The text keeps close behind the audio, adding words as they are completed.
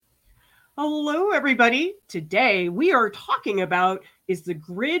Hello, everybody. Today we are talking about, is the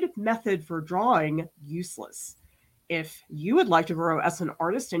grid method for drawing useless? If you would like to grow as an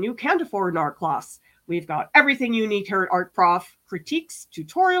artist and you can't afford an art class, we've got everything you need here at Art Prof: critiques,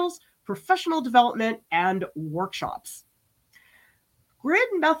 tutorials, professional development, and workshops. Grid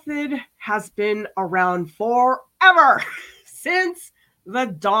method has been around forever, since the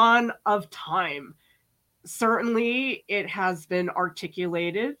dawn of time. Certainly, it has been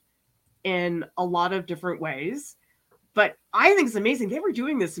articulated in a lot of different ways. But I think it's amazing. They were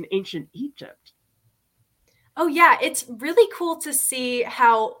doing this in ancient Egypt. Oh, yeah. It's really cool to see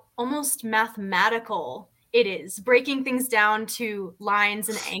how almost mathematical it is, breaking things down to lines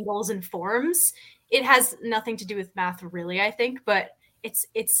and angles and forms. It has nothing to do with math, really, I think, but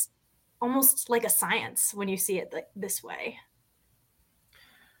it's almost like a science when you see it this way.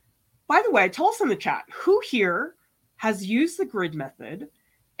 By the way, tell us in the chat, who here has used the grid method,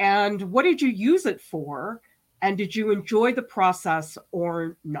 and what did you use it for? And did you enjoy the process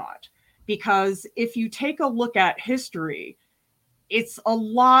or not? Because if you take a look at history, it's a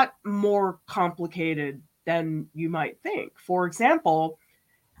lot more complicated than you might think. For example,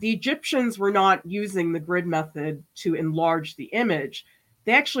 the Egyptians were not using the grid method to enlarge the image.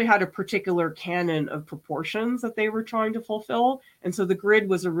 They actually had a particular canon of proportions that they were trying to fulfill. And so the grid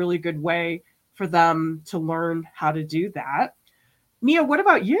was a really good way for them to learn how to do that. Mia, what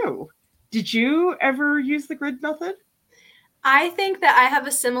about you? Did you ever use the grid method? I think that I have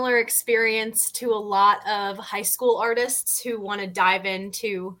a similar experience to a lot of high school artists who want to dive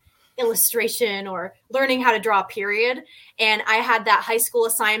into illustration or learning how to draw a period. And I had that high school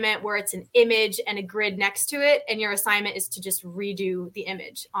assignment where it's an image and a grid next to it, and your assignment is to just redo the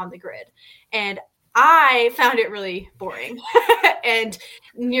image on the grid. And I found it really boring and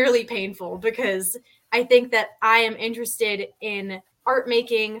nearly painful because I think that I am interested in art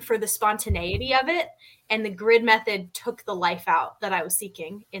making for the spontaneity of it, and the grid method took the life out that I was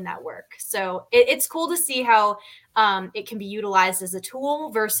seeking in that work. So it's cool to see how it can be utilized as a tool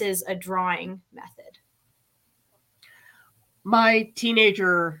versus a drawing method. My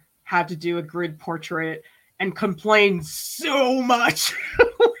teenager had to do a grid portrait and complained so much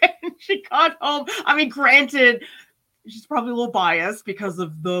when she got home. I mean, granted, she's probably a little biased because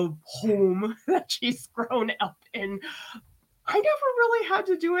of the home that she's grown up in. I never really had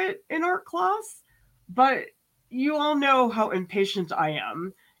to do it in art class, but you all know how impatient I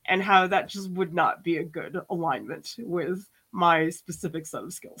am and how that just would not be a good alignment with my specific set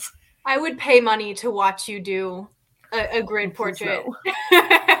of skills. I would pay money to watch you do a grid Please portrait.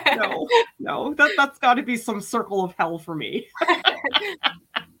 no. No, no, that's got to be some circle of hell for me.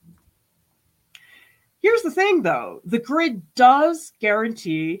 Here's the thing, though. The grid does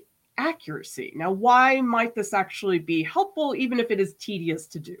guarantee accuracy. Now, why might this actually be helpful, even if it is tedious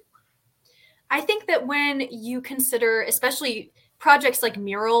to do? I think that when you consider, especially projects like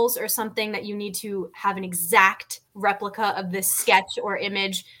murals or something that you need to have an exact replica of this sketch or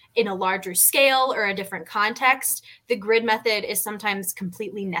image in a larger scale or a different context, the grid method is sometimes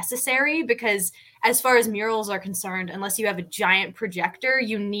completely necessary because, as far as murals are concerned, unless you have a giant projector,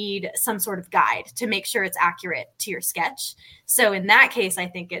 you need some sort of guide to make sure it's accurate to your sketch. So, in that case, I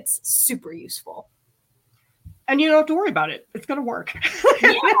think it's super useful. And you don't have to worry about it. It's going to work.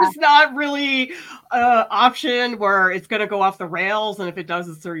 Yeah. There's not really an option where it's going to go off the rails. And if it does,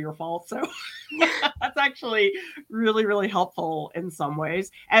 it's your fault. So that's actually really, really helpful in some ways.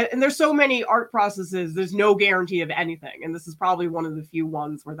 And there's so many art processes, there's no guarantee of anything. And this is probably one of the few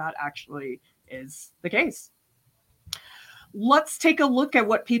ones where that actually is the case. Let's take a look at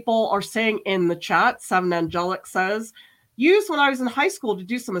what people are saying in the chat. Seven Angelic says, used when I was in high school to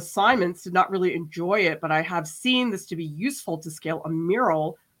do some assignments, did not really enjoy it, but I have seen this to be useful to scale a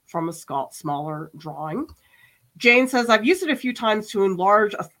mural from a smaller drawing. Jane says, I've used it a few times to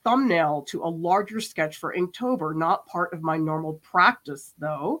enlarge a thumbnail to a larger sketch for Inktober, not part of my normal practice,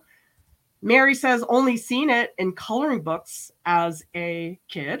 though. Mary says, only seen it in coloring books as a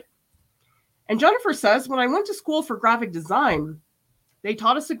kid. And Jennifer says, when I went to school for graphic design, they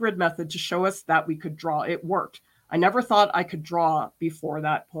taught us a grid method to show us that we could draw. It worked. I never thought I could draw before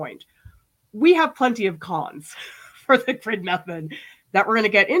that point. We have plenty of cons for the grid method that we're going to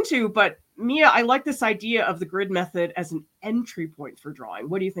get into, but Mia, I like this idea of the grid method as an entry point for drawing.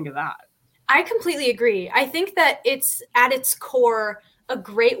 What do you think of that? I completely agree. I think that it's at its core a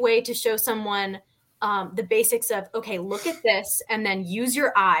great way to show someone the basics of, okay, look at this and then use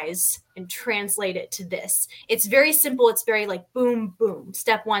your eyes and translate it to this. It's very simple. It's very like boom, boom,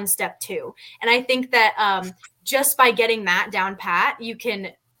 step one, step two. And I think that just by getting that down pat, you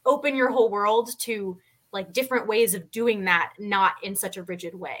can open your whole world to like different ways of doing that, not in such a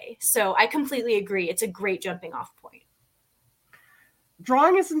rigid way. So I completely agree. It's a great jumping off point.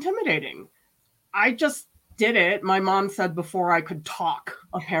 Drawing is intimidating. I just did it. My mom said before I could talk,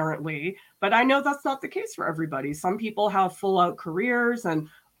 apparently, but I know that's not the case for everybody. Some people have full out careers, and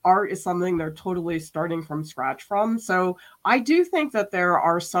art is something they're totally starting from scratch from. So I do think that there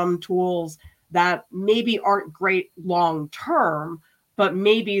are some tools that maybe aren't great long term, but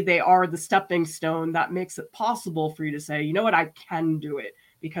maybe they are the stepping stone that makes it possible for you to say, you know what, I can do it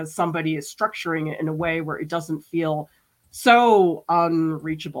because somebody is structuring it in a way where it doesn't feel so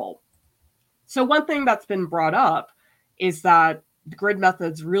unreachable. So one thing that's been brought up is that the grid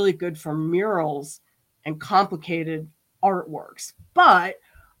method's really good for murals and complicated artworks. But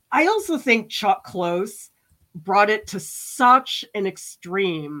I also think Chuck Close brought it to such an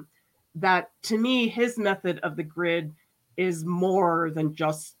extreme that to me, his method of the grid is more than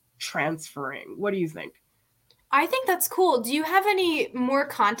just transferring. What do you think? I think that's cool. Do you have any more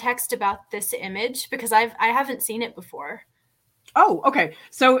context about this image? Because I haven't seen it before. Oh, okay.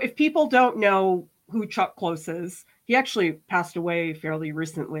 So if people don't know who Chuck Close is, he actually passed away fairly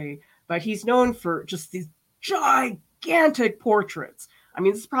recently, but he's known for just these gigantic portraits. I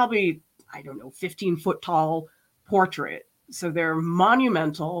mean, this is probably, I don't know, 15-foot tall portrait. So they're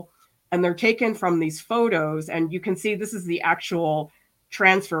monumental and they're taken from these photos. And you can see this is the actual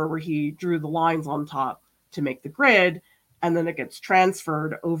transfer where he drew the lines on top to make the grid. And then it gets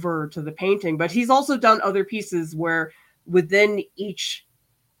transferred over to the painting. But he's also done other pieces where within each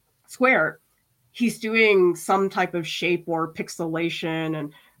square, he's doing some type of shape or pixelation.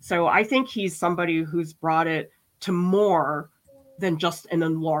 And so I think he's somebody who's brought it to more than just an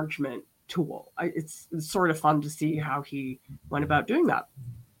enlargement tool. It's sort of fun to see how he went about doing that.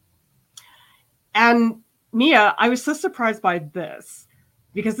 And Mia, I was so surprised by this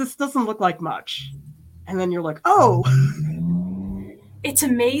because this doesn't look like much. And then you're like, oh, it's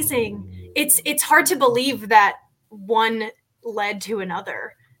amazing. It's hard to believe that one led to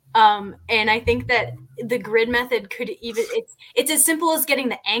another. And I think that the grid method could even, it's as simple as getting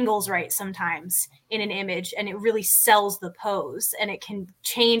the angles right sometimes in an image, and it really sells the pose, and it can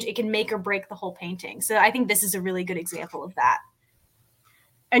change, it can make or break the whole painting. So I think this is a really good example of that.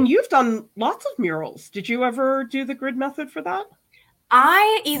 And you've done lots of murals. Did you ever do the grid method for that?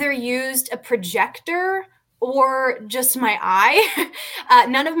 I either used a projector or just my eye.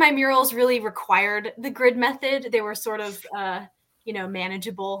 None of my murals really required the grid method. They were sort of,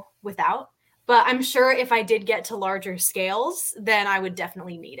 manageable without. But I'm sure if I did get to larger scales, then I would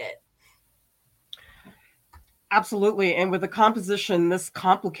definitely need it. Absolutely. And with a composition this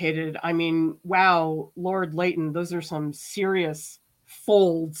complicated, I mean, wow, Lord Leighton, those are some serious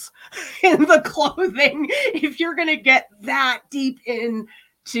folds in the clothing. If you're going to get that deep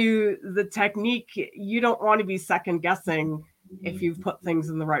into the technique, you don't want to be second guessing if you've put things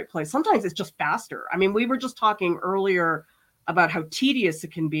in the right place. Sometimes it's just faster. I mean, we were just talking earlier about how tedious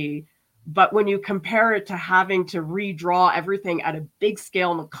it can be, but when you compare it to having to redraw everything at a big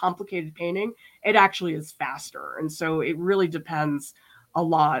scale in a complicated painting, it actually is faster. And so it really depends a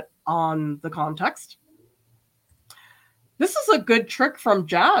lot on the context. This is a good trick from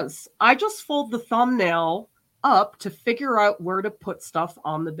Jazz. I just fold the thumbnail up to figure out where to put stuff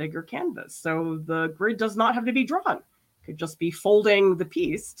on the bigger canvas. So the grid does not have to be drawn. It could just be folding the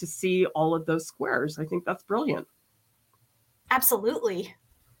piece to see all of those squares. I think that's brilliant. Absolutely.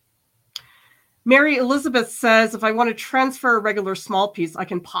 Mary Elizabeth says, if I want to transfer a regular small piece, I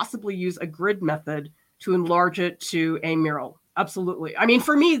can possibly use a grid method to enlarge it to a mural. Absolutely. I mean,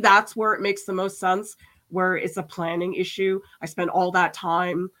 for me, that's where it makes the most sense, where it's a planning issue. I spent all that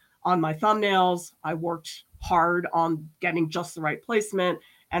time on my thumbnails. I worked hard on getting just the right placement.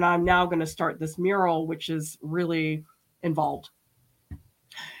 And I'm now going to start this mural, which is really involved.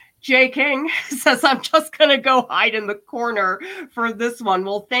 Jay King says, I'm just going to go hide in the corner for this one.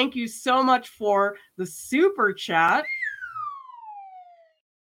 Well, thank you so much for the super chat.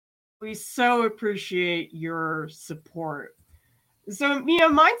 We so appreciate your support. So, Mia,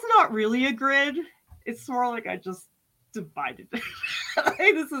 mine's not really a grid. It's more like I just divided it.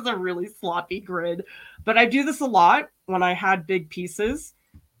 This is a really sloppy grid, but I do this a lot when I had big pieces.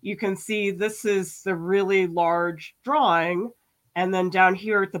 You can see this is the really large drawing. And then down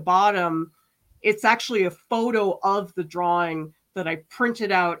here at the bottom, it's actually a photo of the drawing that I printed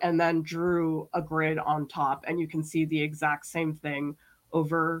out and then drew a grid on top. And you can see the exact same thing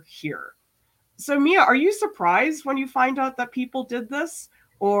over here. So Mia, are you surprised when you find out that people did this?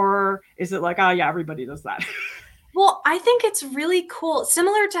 Or is it like, oh yeah, everybody does that? Well, I think it's really cool.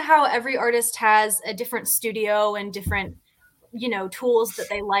 Similar to how every artist has a different studio and different tools that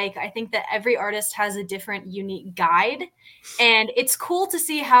they like. I think that every artist has a different unique guide, and it's cool to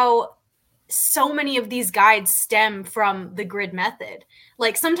see how so many of these guides stem from the grid method.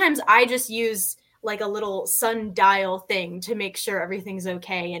 Like sometimes I just use like a little sundial thing to make sure everything's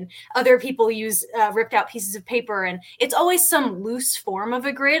okay, and other people use ripped out pieces of paper, and it's always some loose form of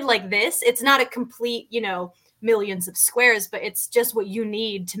a grid like this. It's not a complete, millions of squares, but it's just what you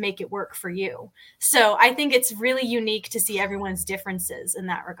need to make it work for you. So I think it's really unique to see everyone's differences in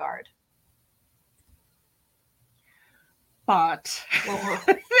that regard. But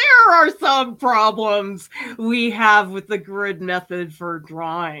there are some problems we have with the grid method for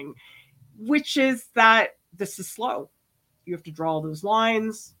drawing, which is that this is slow. You have to draw those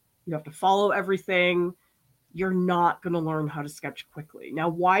lines. You have to follow everything. You're not going to learn how to sketch quickly. Now,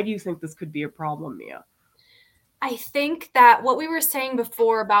 why do you think this could be a problem, Mia? I think that what we were saying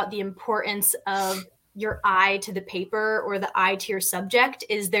before about the importance of your eye to the paper or the eye to your subject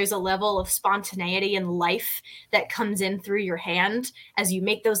is there's a level of spontaneity and life that comes in through your hand as you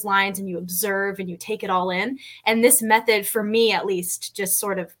make those lines and you observe and you take it all in. And this method, for me at least, just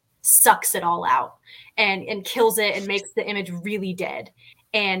sort of sucks it all out and kills it and makes the image really dead.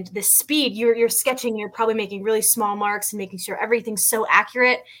 And the speed, you're sketching, you're probably making really small marks and making sure everything's so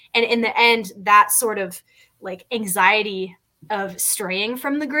accurate. And in the end, that sort of like anxiety of straying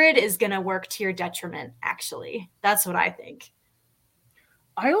from the grid is going to work to your detriment, actually. That's what I think.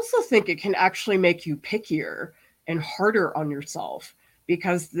 I also think it can actually make you pickier and harder on yourself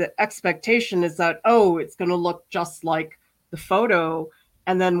because the expectation is that, oh, it's going to look just like the photo.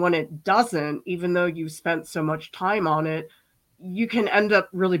 And then when it doesn't, even though you've spent so much time on it, you can end up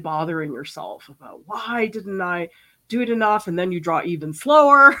really bothering yourself about why didn't I do it enough? And then you draw even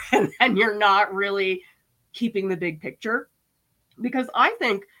slower and then you're not really keeping the big picture. Because I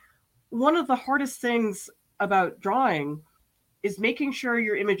think one of the hardest things about drawing is making sure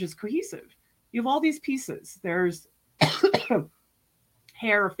your image is cohesive. You have all these pieces. There's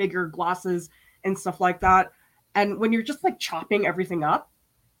hair, figure, glasses, and stuff like that. And when you're just like chopping everything up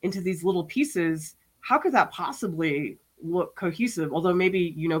into these little pieces, how could that possibly look cohesive? Although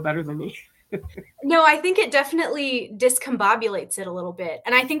maybe you know better than me. No, I think it definitely discombobulates it a little bit.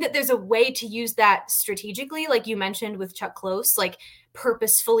 And I think that there's a way to use that strategically, like you mentioned with Chuck Close, like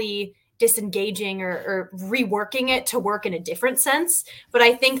purposefully disengaging or reworking it to work in a different sense. But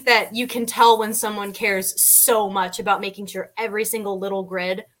I think that you can tell when someone cares so much about making sure every single little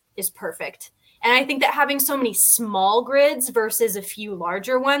grid is perfect. And I think that having so many small grids versus a few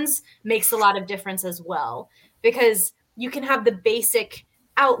larger ones makes a lot of difference as well, because you can have the basic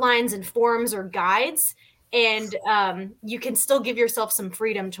outlines and forms or guides, and you can still give yourself some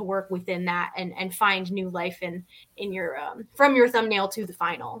freedom to work within that and find new life in your from your thumbnail to the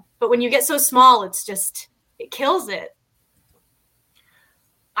final. But when you get so small, it kills it.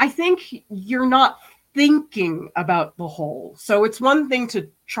 I think you're not thinking about the whole. So it's one thing to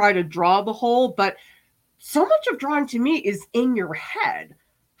try to draw the whole, but so much of drawing to me is in your head.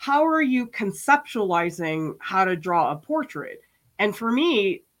 How are you conceptualizing how to draw a portrait? And for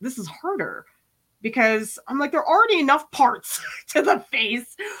me, this is harder because I'm like, there are already enough parts to the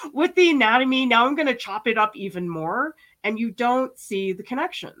face with the anatomy. Now I'm going to chop it up even more. And you don't see the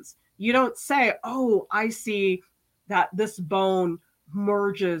connections. You don't say, oh, I see that this bone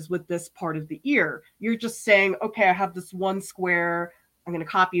merges with this part of the ear. You're just saying, okay, I have this one square. I'm going to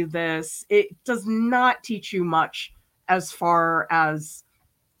copy this. It does not teach you much as far as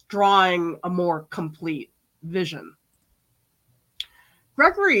drawing a more complete vision.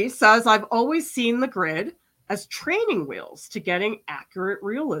 Gregory says, I've always seen the grid as training wheels to getting accurate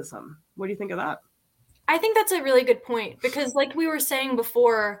realism. What do you think of that? I think that's a really good point because, like we were saying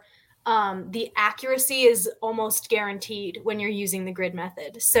before, the accuracy is almost guaranteed when you're using the grid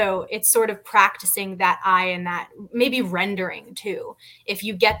method. So it's sort of practicing that eye and that maybe rendering too. If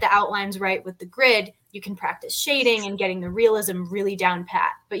you get the outlines right with the grid, you can practice shading and getting the realism really down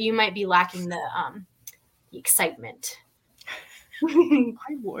pat, but you might be lacking the excitement. I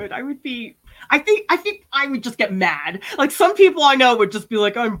think I would just get mad. Like some people I know would just be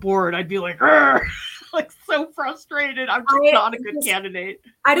like, I'm bored. I'd be like, like so frustrated. I'm just not a good candidate.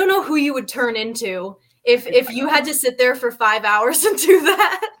 I don't know who you would turn into if you had to sit there for 5 hours and do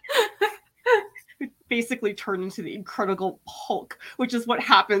that. Basically turn into the Incredible Hulk, which is what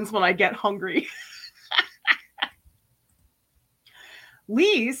happens when I get hungry.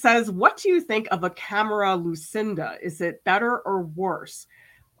 Lee says, what do you think of a camera Lucinda? Is it better or worse?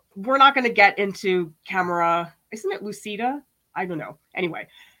 We're not going to get into camera. Isn't it Lucida? I don't know. Anyway,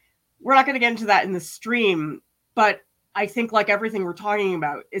 we're not going to get into that in the stream, but I think like everything we're talking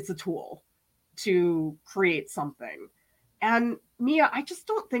about, it's a tool to create something. And Mia, I just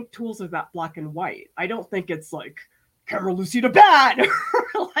don't think tools are that black and white. I don't think it's like camera Lucida bad.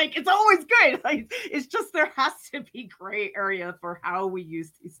 Like it's always good. Like it's just there has to be gray area for how we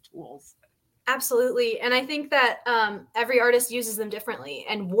use these tools. Absolutely. And I think that every artist uses them differently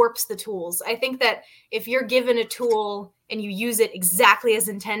and warps the tools. I think that if you're given a tool and you use it exactly as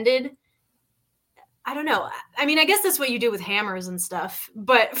intended, I don't know. I mean, I guess that's what you do with hammers and stuff.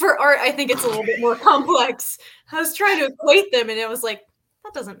 But for art, I think it's a little bit more complex. I was trying to equate them and it was like,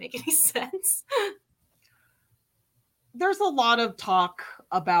 that doesn't make any sense. There's a lot of talk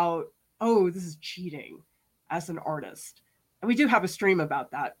about, oh, this is cheating as an artist. And we do have a stream about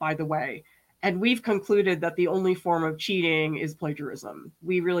that, by the way. And we've concluded that the only form of cheating is plagiarism.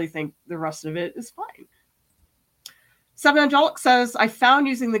 We really think the rest of it is fine. Seven Angelic says, I found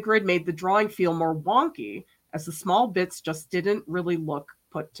using the grid made the drawing feel more wonky as the small bits just didn't really look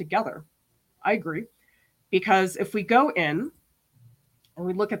put together. I agree. Because if we go in and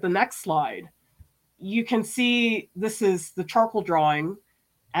we look at the next slide, you can see this is the charcoal drawing,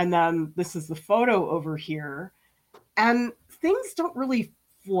 and then this is the photo over here. And things don't really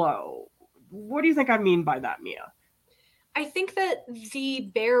flow. What do you think I mean by that, Mia? I think that the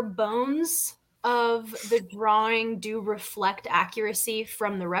bare bones of the drawing do reflect accuracy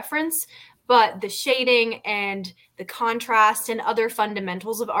from the reference, but the shading and the contrast and other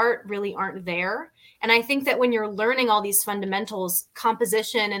fundamentals of art really aren't there. And I think that when you're learning all these fundamentals,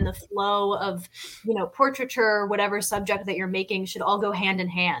 composition and the flow of, portraiture, whatever subject that you're making should all go hand in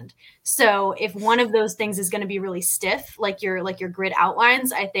hand. So if one of those things is going to be really stiff, like your grid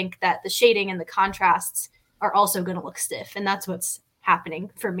outlines, I think that the shading and the contrasts are also going to look stiff. And that's what's happening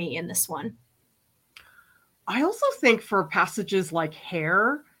for me in this one. I also think for passages like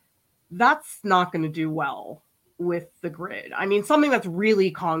hair, that's not going to do well with the grid. I mean, something that's really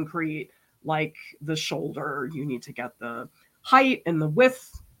concrete, like the shoulder, you need to get the height and the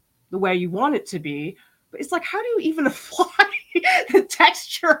width the way you want it to be. But it's like, how do you even apply the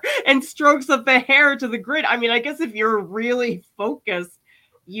texture and strokes of the hair to the grid? I mean, I guess if you're really focused,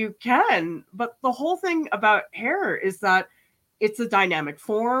 you can. But the whole thing about hair is that it's a dynamic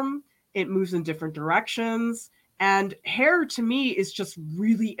form. It moves in different directions. And hair, to me, is just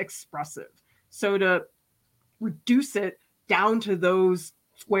really expressive. So to reduce it down to those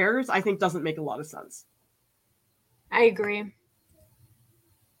squares, I think doesn't make a lot of sense. I agree.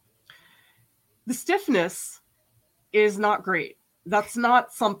 The stiffness is not great. That's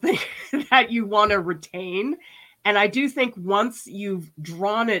not something that you want to retain. And I do think once you've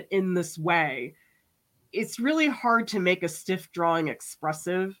drawn it in this way, it's really hard to make a stiff drawing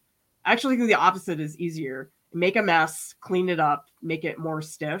expressive. I actually think the opposite is easier. Make a mess, clean it up, make it more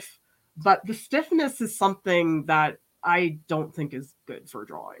stiff. But the stiffness is something that I don't think is good for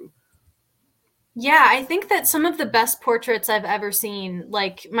drawing. Yeah, I think that some of the best portraits I've ever seen,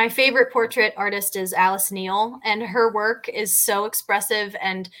 like my favorite portrait artist is Alice Neal, and her work is so expressive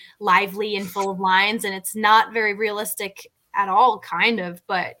and lively and full of lines, and it's not very realistic at all, kind of,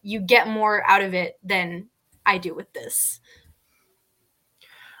 but you get more out of it than I do with this.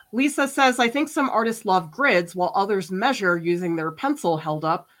 Lisa says, I think some artists love grids while others measure using their pencil held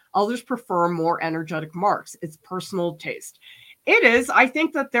up. Others prefer more energetic marks. It's personal taste. It is. I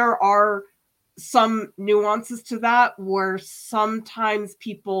think that there are some nuances to that where sometimes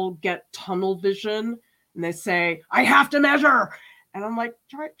people get tunnel vision and they say, I have to measure. And I'm like,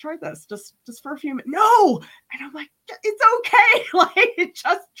 try this just for a few minutes. No. And I'm like, it's okay. Like,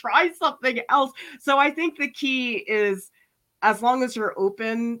 just try something else. So I think the key is, as long as you're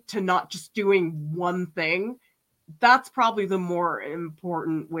open to not just doing one thing, that's probably the more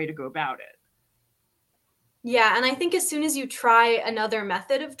important way to go about it. Yeah, and I think as soon as you try another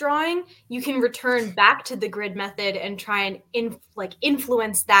method of drawing, you can return back to the grid method and try and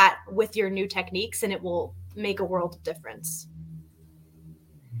influence that with your new techniques, and it will make a world of difference.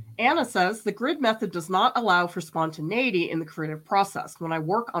 Anna says, the grid method does not allow for spontaneity in the creative process. When I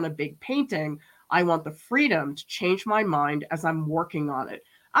work on a big painting, I want the freedom to change my mind as I'm working on it.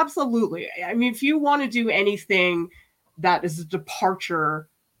 Absolutely. I mean, if you want to do anything that is a departure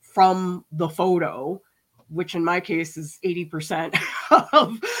from the photo, which in my case is 80%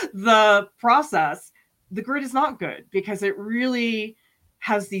 of the process, the grid is not good because it really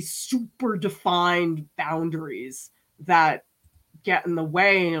has these super defined boundaries that get in the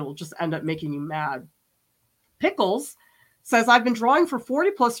way and it'll just end up making you mad. Pickles says, I've been drawing for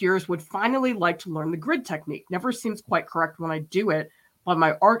 40 plus years, would finally like to learn the grid technique. Never seems quite correct when I do it, but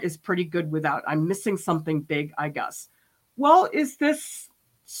my art is pretty good without. I'm missing something big, I guess. Well, is this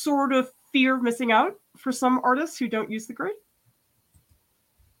sort of fear of missing out for some artists who don't use the grid?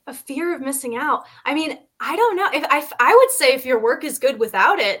 A fear of missing out. I mean, I don't know. If I would say if your work is good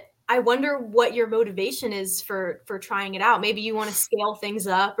without it, I wonder what your motivation is for trying it out. Maybe you want to scale things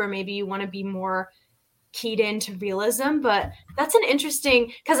up, or maybe you want to be more keyed into realism. But that's an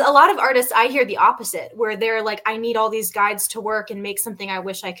interesting, because a lot of artists, I hear the opposite, where they're like, I need all these guides to work and make something I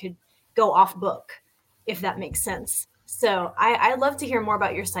wish I could go off book, if that makes sense. So I'd love to hear more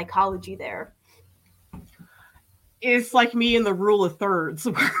about your psychology there. It's like me in the rule of thirds,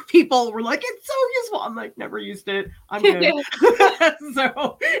 where people were like, it's so useful. I'm like, never used it. I'm good.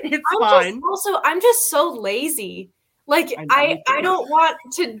 So it's fine. I'm just so lazy. Like I don't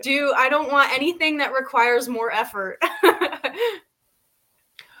want anything that requires more effort.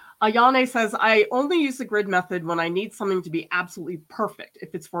 Ayane says, I only use the grid method when I need something to be absolutely perfect.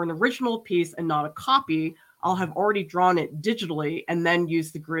 If it's for an original piece and not a copy, I'll have already drawn it digitally and then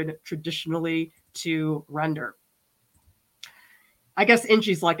use the grid traditionally to render. I guess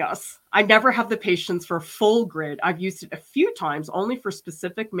Ingie's like us. I never have the patience for a full grid. I've used it a few times only for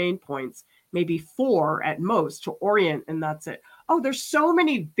specific main points, maybe 4 at most to orient, and that's it. Oh, there's so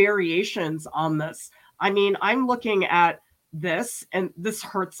many variations on this. I mean, I'm looking at this and this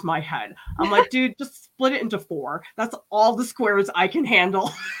hurts my head. I'm like, dude, just split it into 4. That's all the squares I can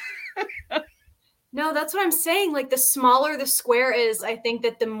handle. No, that's what I'm saying. Like the smaller the square is, I think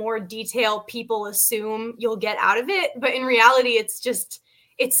that the more detail people assume you'll get out of it. But in reality,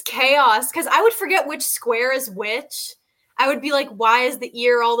 it's chaos, because I would forget which square is which. I would be like, why is the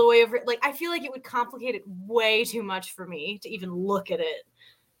ear all the way over? Like, I feel like it would complicate it way too much for me to even look at it.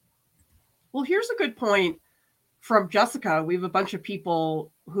 Well, here's a good point from Jessica. We have a bunch of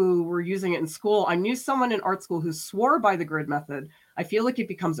people who were using it in school. I knew someone in art school who swore by the grid method. I feel like it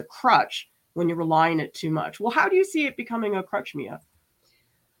becomes a crutch when you rely on it too much. Well, how do you see it becoming a crutch, Mia?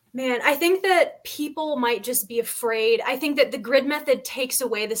 Man, I think that people might just be afraid. I think that the grid method takes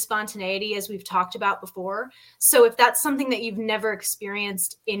away the spontaneity, as we've talked about before. So if that's something that you've never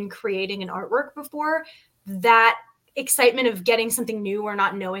experienced in creating an artwork before, that excitement of getting something new or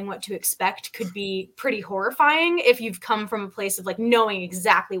not knowing what to expect could be pretty horrifying if you've come from a place of like knowing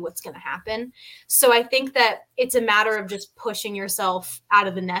exactly what's going to happen. So I think that it's a matter of just pushing yourself out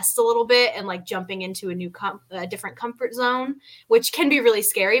of the nest a little bit and like jumping into a different comfort zone, which can be really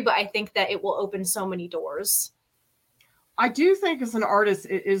scary, but I think that it will open so many doors. I do think as an artist,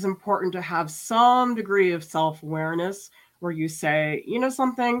 it is important to have some degree of self-awareness where you say, you know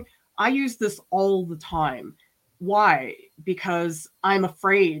something, I use this all the time. Why? Because I'm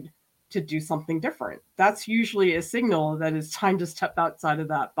afraid to do something different. That's usually a signal that it's time to step outside of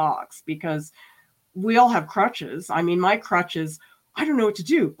that box, because we all have crutches. I mean, my crutch is, I don't know what to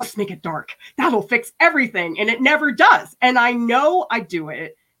do. Let's make it dark. That'll fix everything. And it never does. And I know I do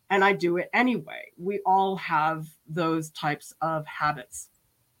it, and I do it anyway. We all have those types of habits.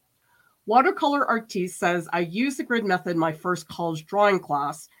 Watercolor Artiste says, I used the grid method in my first college drawing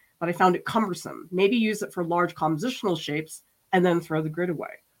class, but I found it cumbersome. Maybe use it for large compositional shapes and then throw the grid away.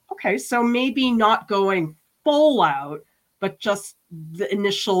 Okay, so maybe not going full out, but just the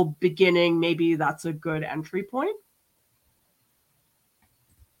initial beginning, maybe that's a good entry point.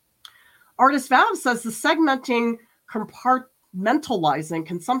 Artist Vav says the segmenting, compartmentalizing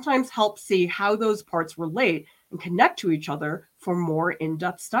can sometimes help see how those parts relate and connect to each other for more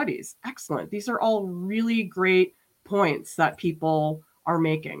in-depth studies. Excellent. These are all really great points that people are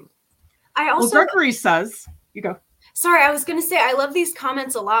making. Gregory says, you go. Sorry, I was going to say, I love these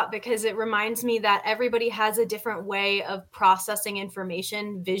comments a lot because it reminds me that everybody has a different way of processing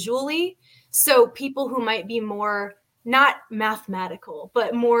information visually. So people who might be more, not mathematical,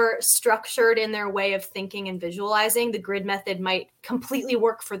 but more structured in their way of thinking and visualizing, the grid method might completely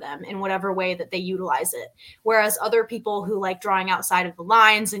work for them in whatever way that they utilize it. Whereas other people who like drawing outside of the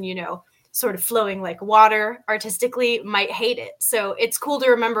lines and, you know, sort of flowing like water artistically might hate it. So it's cool to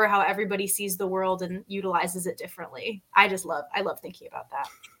remember how everybody sees the world and utilizes it differently. I love thinking about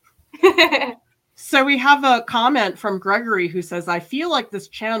that. So we have a comment from Gregory who says, I feel like this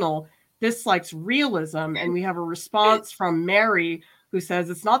channel dislikes realism. And we have a response from Mary who says,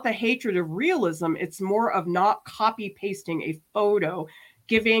 it's not the hatred of realism. It's more of not copy pasting a photo,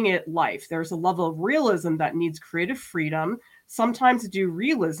 giving it life. There's a level of realism that needs creative freedom. Sometimes to do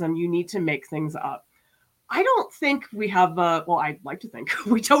realism, you need to make things up. I don't think we have I'd like to think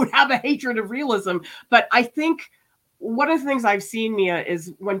we don't have a hatred of realism, but I think one of the things I've seen, Mia,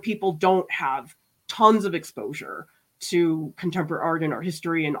 is when people don't have tons of exposure to contemporary art and art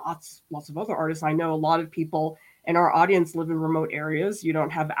history and lots of other artists. I know a lot of people in our audience live in remote areas. You don't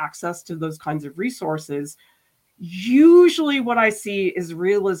have access to those kinds of resources. Usually what I see is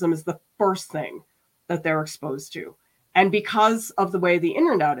realism is the first thing that they're exposed to. And because of the way the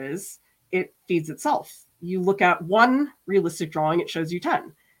internet is, it feeds itself. You look at one realistic drawing, it shows you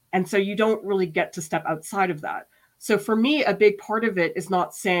 10. And so you don't really get to step outside of that. So for me, a big part of it is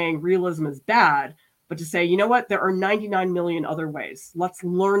not saying realism is bad, but to say, you know what, there are 99 million other ways. Let's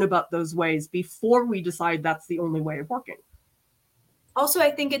learn about those ways before we decide that's the only way of working. Also,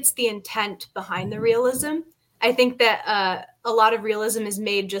 I think it's the intent behind the realism. I think that a lot of realism is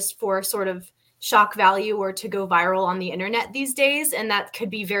made just for sort of shock value or to go viral on the internet these days. And that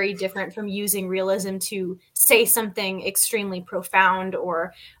could be very different from using realism to say something extremely profound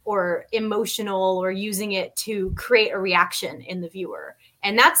or emotional, or using it to create a reaction in the viewer.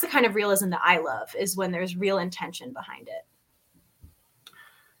 And that's the kind of realism that I love, is when there's real intention behind it.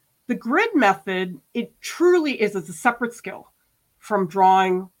 The grid method, it truly is a separate skill from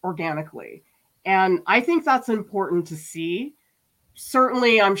drawing organically. And I think that's important to see.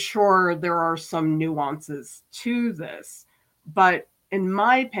 Certainly, I'm sure there are some nuances to this, but in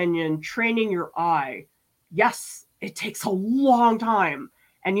my opinion, training your eye, yes, it takes a long time,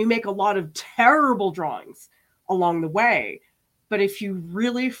 and you make a lot of terrible drawings along the way. But if you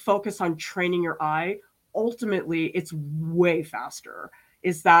really focus on training your eye, ultimately it's way faster.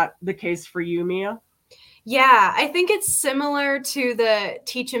 Is that the case for you, Mia? Yeah, I think it's similar to the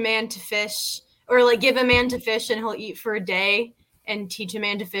teach a man to fish, or like give a man to fish and he'll eat for a day, and teach a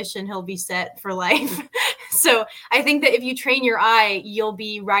man to fish and he'll be set for life. So I think that if you train your eye, you'll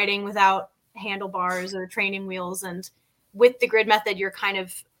be riding without handlebars or training wheels. And with the grid method, you're kind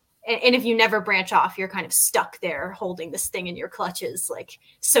of, and if you never branch off, you're kind of stuck there holding this thing in your clutches, like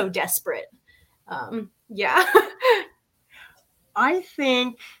so desperate. Yeah. I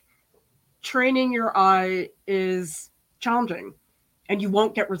think training your eye is challenging, and you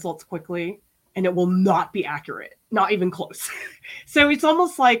won't get results quickly, and it will not be accurate, not even close. So it's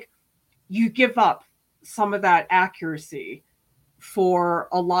almost like you give up some of that accuracy for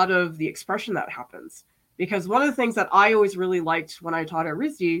a lot of the expression that happens. Because one of the things that I always really liked when I taught at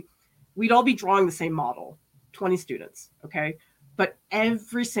RISD, we'd all be drawing the same model, 20 students, okay? But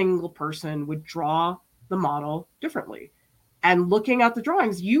every single person would draw the model differently. And looking at the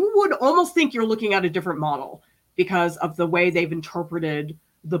drawings, you would almost think you're looking at a different model because of the way they've interpreted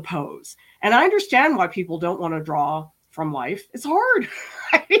the pose. And I understand why people don't want to draw from life. It's hard.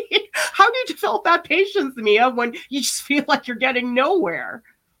 I mean, how do you develop that patience, Mia, when you just feel like you're getting nowhere?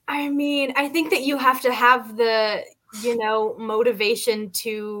 I mean, I think that you have to have the, motivation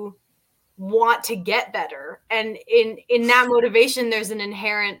to want to get better, and in that motivation there's an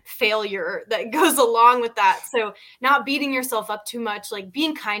inherent failure that goes along with that. So not beating yourself up too much, like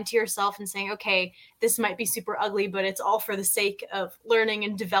being kind to yourself and saying, okay, this might be super ugly, but it's all for the sake of learning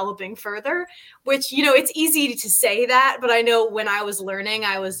and developing further, which it's easy to say that, but I know when I was learning,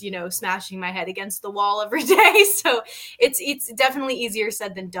 I was smashing my head against the wall every day. So it's definitely easier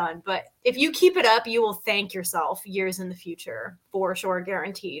said than done, but if you keep it up, you will thank yourself years in the future, for sure,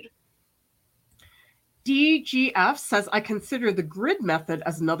 guaranteed. DGF says, I consider the grid method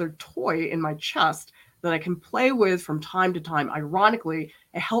as another toy in my chest that I can play with from time to time. Ironically,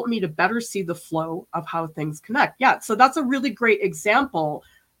 it helped me to better see the flow of how things connect. Yeah, so that's a really great example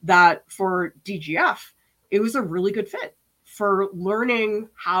that for DGF, it was a really good fit for learning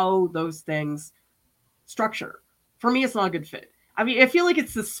how those things structure. For me, it's not a good fit. I mean, I feel like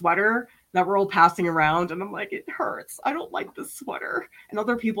it's the sweater that we're all passing around, and I'm like, it hurts. I don't like this sweater. And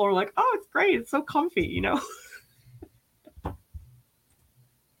other people are like, oh, it's great. It's so comfy,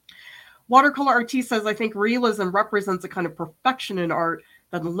 Watercolor RT says, I think realism represents a kind of perfection in art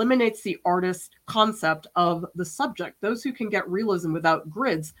that eliminates the artist concept of the subject. Those who can get realism without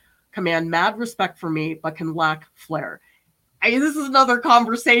grids command mad respect for me, but can lack flair. This is another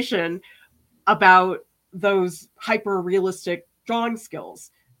conversation about those hyper-realistic drawing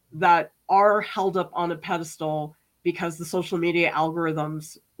skills that are held up on a pedestal because the social media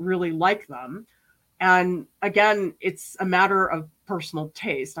algorithms really like them. And again, it's a matter of personal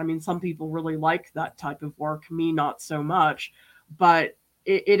taste. I mean, some people really like that type of work, me not so much, but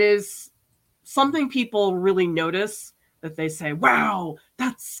it is something people really notice, that they say, wow,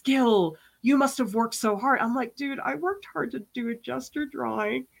 that's skill. You must have worked so hard. I'm like, dude, I worked hard to do a gesture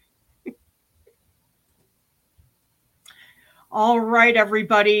drawing. All right,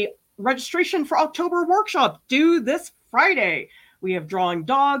 everybody. Registration for October workshop due this Friday. We have drawing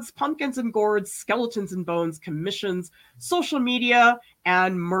dogs, pumpkins and gourds, skeletons and bones, commissions, social media,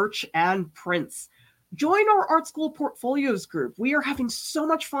 and merch and prints. Join our art school portfolios group. We are having so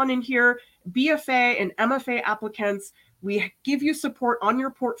much fun in here. BFA and MFA applicants, we give you support on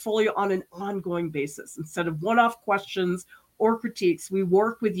your portfolio on an ongoing basis. Instead of one-off questions or critiques, we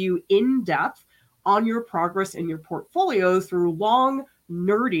work with you in depth on your progress in your portfolio through long,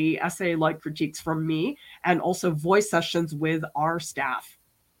 nerdy essay-like critiques from me and also voice sessions with our staff.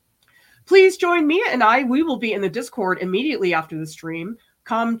 Please join Mia and we will be in the Discord immediately after the stream.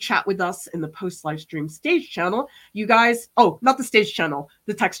 Come chat with us in the post-live stream stage channel. You guys, not the stage channel,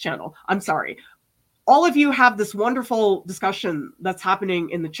 the text channel. I'm sorry. All of you have this wonderful discussion that's happening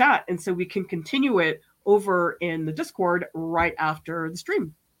in the chat, and so we can continue it over in the Discord right after the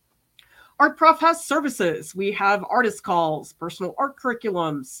stream. Art Prof has services. We have artist calls, personal art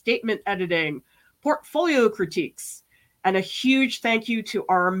curriculum, statement editing, portfolio critiques, and a huge thank you to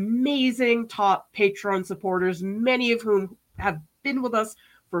our amazing top Patreon supporters, many of whom have been with us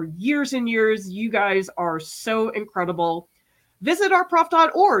for years and years. You guys are so incredible. Visit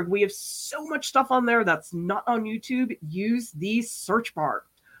artprof.org. We have so much stuff on there that's not on YouTube. Use the search bar.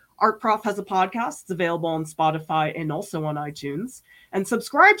 Art Prof has a podcast. It's available on Spotify and also on iTunes. And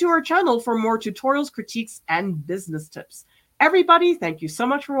subscribe to our channel for more tutorials, critiques, and business tips. Everybody, thank you so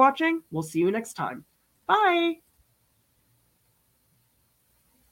much for watching. We'll see you next time. Bye.